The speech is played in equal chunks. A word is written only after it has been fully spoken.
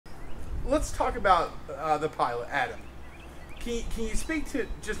let's talk about the pilot, Adam. Can you speak to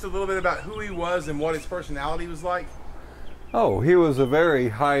just a little bit about who he was and what his personality was like? Oh, he was a very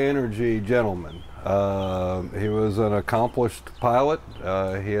high energy gentleman. He was an accomplished pilot.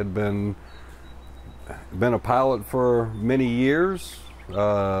 He had been a pilot for many years,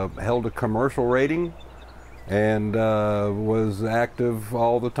 held a commercial rating, and was active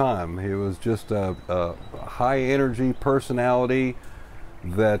all the time. He was just a high energy personality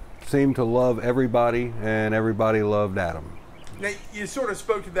that seemed to love everybody, and everybody loved Adam. Now, you sort of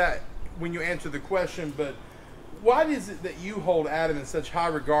spoke to that when you answered the question, but why is it that you hold Adam in such high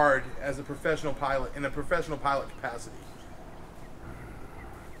regard as a professional pilot, in a professional pilot capacity?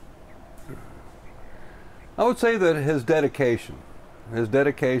 I would say that his dedication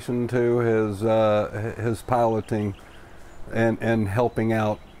to his piloting and helping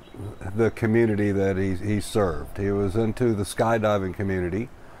out the community that he served. He was into the skydiving community,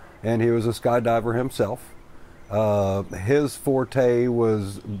 and he was a skydiver himself. His forte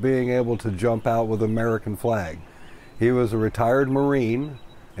was being able to jump out with American flag. He was a retired Marine,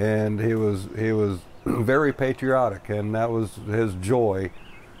 and he was very patriotic, and that was his joy,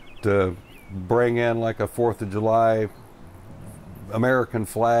 to bring in like a 4th of July American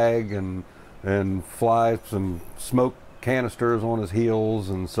flag and fly some smoke canisters on his heels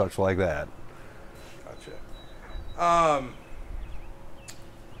and such like that. Gotcha. I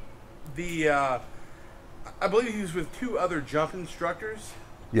believe he was with 2 other jump instructors.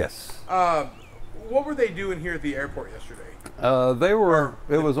 Yes. What were they doing here at the airport yesterday?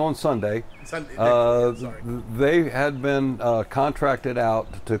 It was on Sunday. Sorry. They had been contracted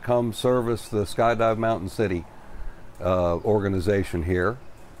out to come service the Skydive Mountain City organization here.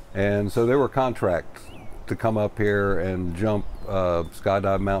 And so they were contracted to come up here and jump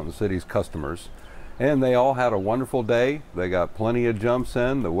Skydive Mountain City's customers. And they all had a wonderful day. They got plenty of jumps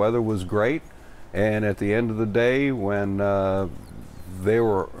in. The weather was great. And at the end of the day, when they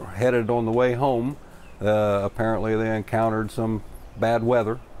were headed on the way home, apparently they encountered some bad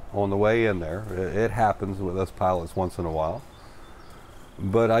weather on the way in there. It happens with us pilots once in a while.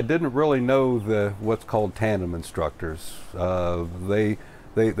 But I didn't really know what's called tandem instructors. They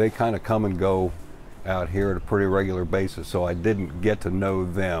kind of come and go out here at a pretty regular basis, so I didn't get to know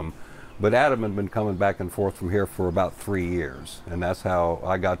them. But Adam had been coming back and forth from here for about 3 years, and that's how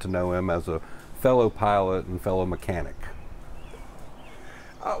I got to know him as a fellow pilot and fellow mechanic.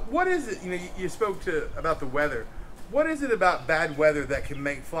 What is it, you spoke about the weather. What is it about bad weather that can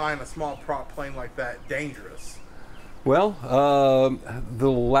make flying a small prop plane like that dangerous? Well,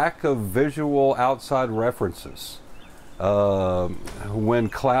 the lack of visual outside references. When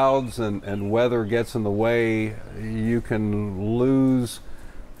clouds and weather gets in the way, you can lose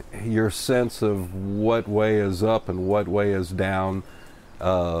your sense of what way is up and what way is down.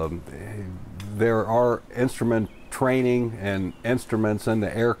 There are instrument training and instruments in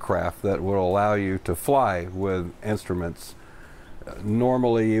the aircraft that will allow you to fly with instruments.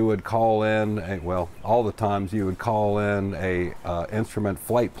 Normally you would call in, all the times you would call in a instrument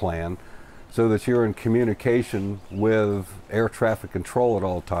flight plan so that you're in communication with air traffic control at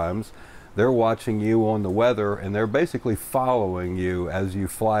all times. They're watching you on the weather, and they're basically following you as you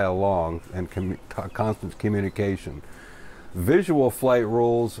fly along in constant communication. Visual flight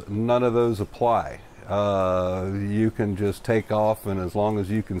rules, none of those apply. You can just take off, and as long as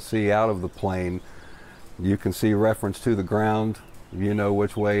you can see out of the plane, you can see reference to the ground. You know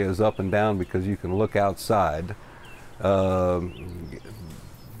which way is up and down because you can look outside.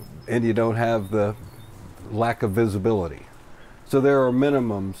 And you don't have the lack of visibility. So there are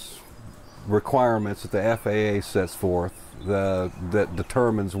minimums, requirements that the FAA sets forth that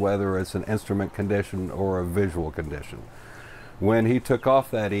determines whether it's an instrument condition or a visual condition. When he took off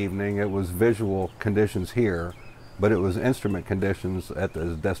that evening, it was visual conditions here, but it was instrument conditions at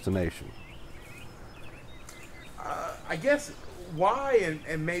the destination. I guess why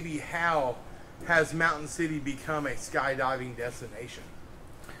and maybe how has Mountain City become a skydiving destination?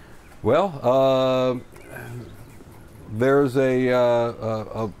 Well, there's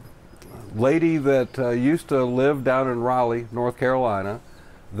a lady that used to live down in Raleigh, North Carolina,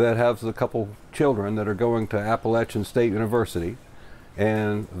 that has a couple children that are going to Appalachian State University,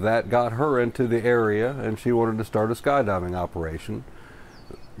 and that got her into the area, and she wanted to start a skydiving operation.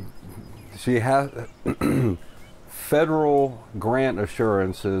 She has federal grant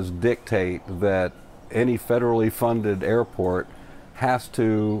assurances dictate that any federally funded airport has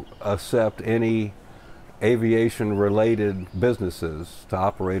to accept any aviation related businesses to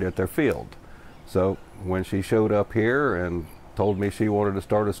operate at their field. So when she showed up here and told me she wanted to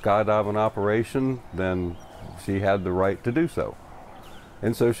start a skydiving operation, then she had the right to do so.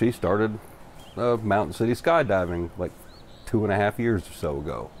 And so she started Mountain City skydiving like 2.5 years or so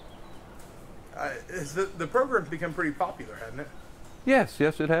ago. The program's become pretty popular, hasn't it? Yes,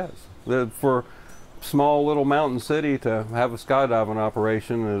 yes, it has. For small little mountain city to have a skydiving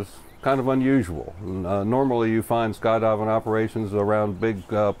operation is kind of unusual. Normally you find skydiving operations around big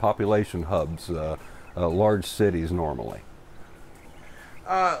population hubs, large cities normally.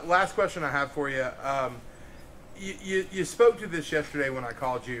 Last question I have for you. You spoke to this yesterday when I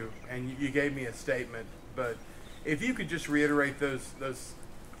called you, and you gave me a statement, but if you could just reiterate those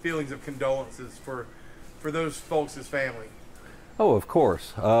feelings of condolences for those folks' family. Oh, of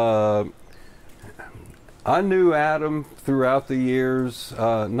course. I knew Adam throughout the years,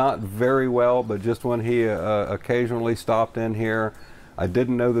 not very well, but just when he occasionally stopped in here. I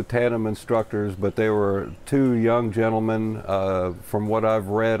didn't know the tandem instructors, but they were two young gentlemen, from what I've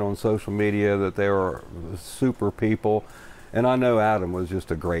read on social media, that they were super people. And I know Adam was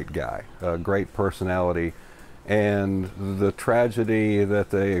just a great guy, a great personality. And the tragedy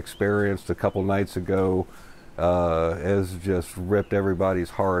that they experienced a couple nights ago has just ripped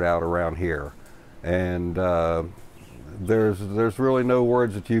everybody's heart out around here. And there's really no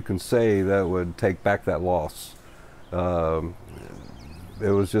words that you can say that would take back that loss. It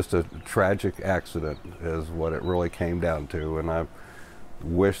was just a tragic accident is what it really came down to, and I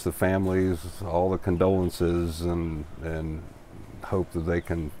wish the families all the condolences and hope that they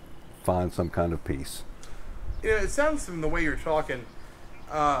can find some kind of peace. You know, it sounds from the way you're talking,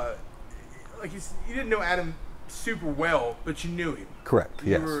 like you didn't know Adam super well, but you knew him. Correct.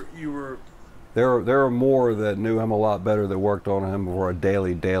 Yes. You were. There are more that knew him a lot better that worked on him for a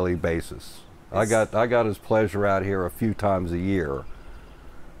daily basis. I got his pleasure out here a few times a year.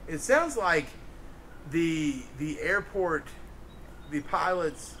 It sounds like the airport, the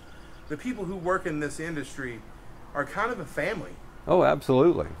pilots, the people who work in this industry are kind of a family. Oh,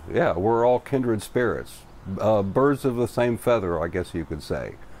 absolutely. Yeah, we're all kindred spirits. Birds of the same feather, I guess you could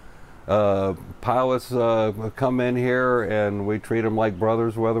say. Pilots come in here and we treat them like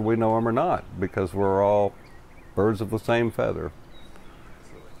brothers whether we know them or not, because we're all birds of the same feather.